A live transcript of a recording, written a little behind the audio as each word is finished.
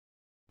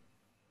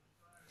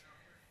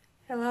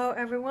Hello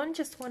everyone,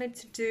 just wanted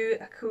to do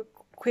a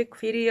quick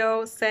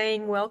video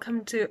saying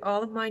welcome to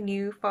all of my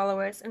new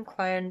followers and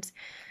clients,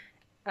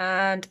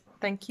 and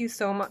thank you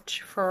so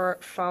much for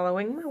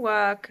following my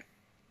work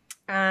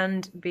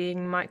and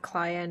being my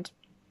client.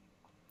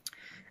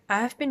 I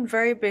have been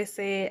very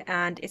busy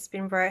and it's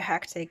been very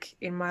hectic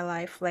in my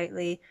life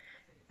lately,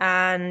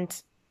 and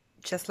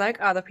just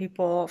like other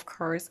people, of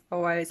course,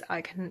 always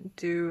I can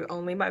do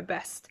only my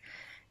best.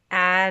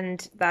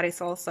 And that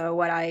is also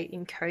what I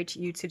encourage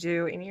you to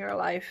do in your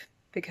life,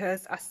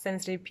 because as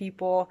sensitive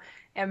people,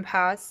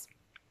 empaths,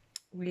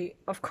 we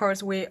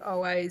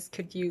always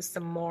could use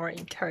some more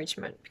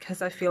encouragement,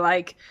 because I feel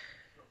like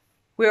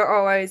we're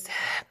always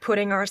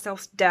putting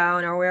ourselves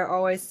down, or we're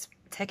always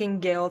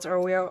taking guilt,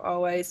 or we're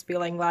always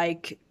feeling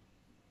like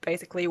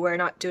basically we're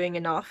not doing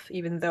enough,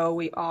 even though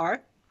we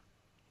are.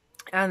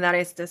 And that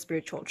is the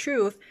spiritual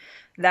truth,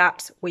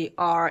 that we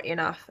are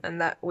enough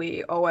and that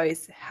we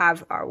always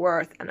have our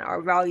worth and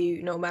our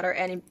value, no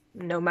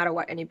matter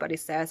what anybody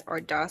says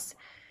or does.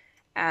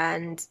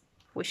 And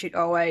we should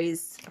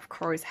always, of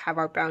course, have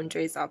our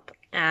boundaries up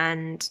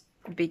and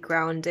be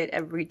grounded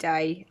every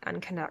day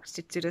and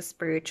connected to the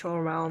spiritual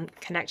realm,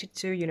 connected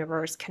to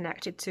universe,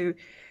 connected to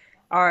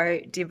our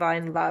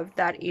divine love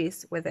that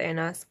is within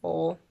us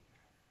all.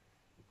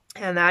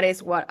 And that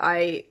is what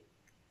I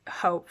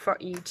hope for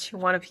each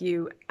one of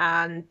you,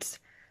 and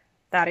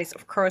that is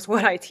of course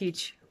what I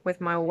teach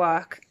with my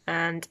work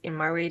and in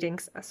my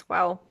readings as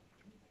well.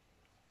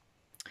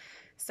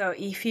 So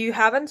if you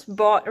haven't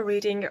bought a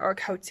reading or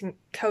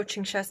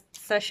coaching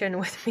session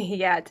with me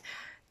yet,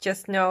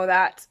 just know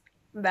that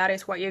that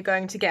is what you're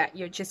going to get.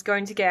 You're just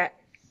going to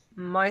get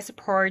my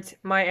support,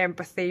 my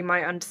empathy,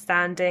 my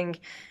understanding,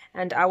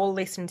 and I will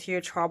listen to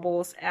your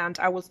troubles, and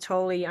I will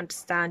totally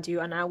understand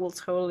you, and I will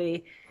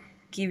totally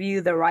give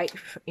you the right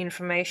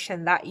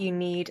information that you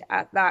need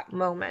at that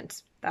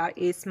moment. That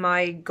is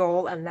my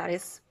goal, and that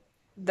is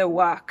the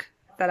work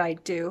that I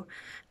do.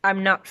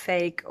 I'm not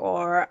fake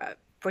or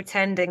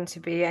pretending to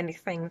be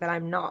anything that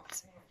I'm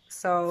not.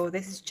 So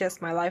this is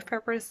just my life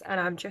purpose, and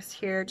I'm just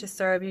here to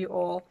serve you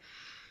all.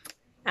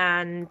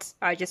 And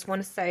I just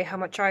want to say how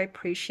much I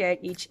appreciate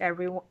each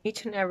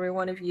and every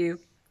one of you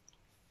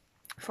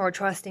for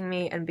trusting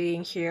me and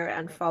being here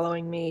and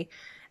following me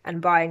and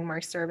buying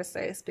my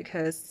services,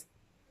 because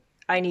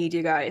I need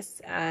you guys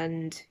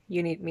and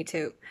you need me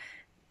too.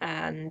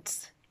 And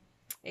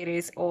it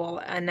is all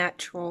a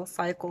natural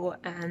cycle,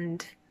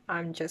 and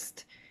I'm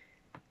just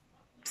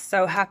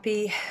so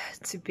happy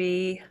to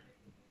be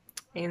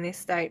in this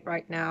state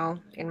right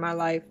now in my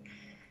life,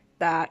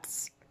 that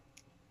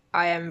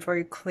I am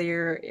very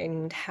clear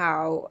in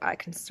how I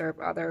can serve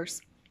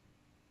others.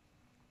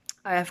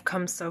 I have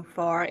come so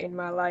far in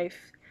my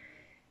life,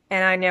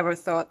 and I never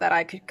thought that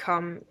I could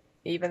come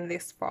even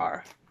this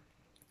far.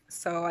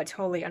 So I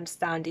totally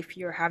understand if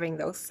you're having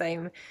those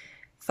same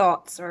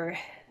thoughts or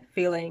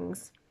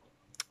feelings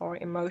or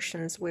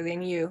emotions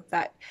within you,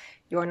 that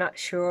you're not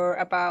sure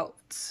about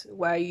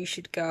where you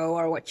should go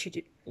or what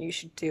you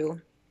should do.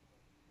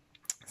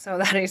 So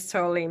that is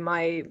totally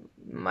my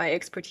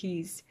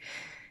expertise.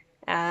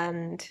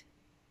 And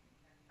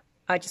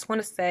I just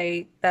want to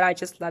say that I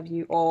just love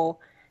you all,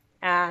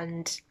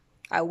 and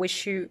I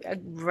wish you a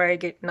very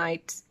good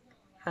night,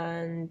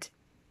 and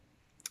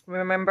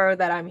remember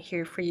that I'm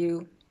here for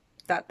you,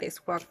 that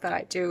this work that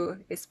I do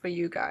is for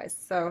you guys.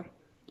 So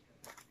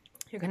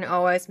you can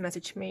always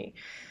message me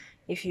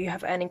if you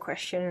have any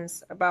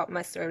questions about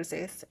my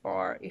services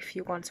or if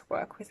you want to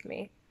work with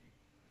me.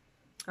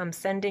 I'm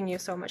sending you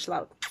so much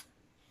love.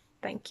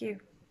 Thank you.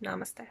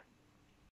 Namaste.